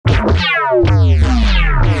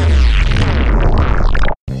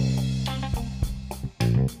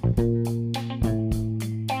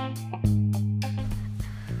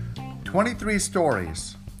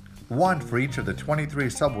stories, one for each of the 23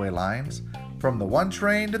 subway lines, from the 1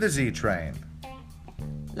 train to the Z train."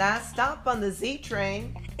 Last stop on the Z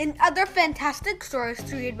train. And other fantastic stories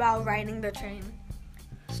to read while riding the train.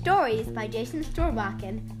 Stories by Jason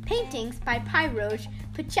Storbakken. Paintings by Pyroge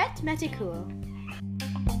Puchet Meticool.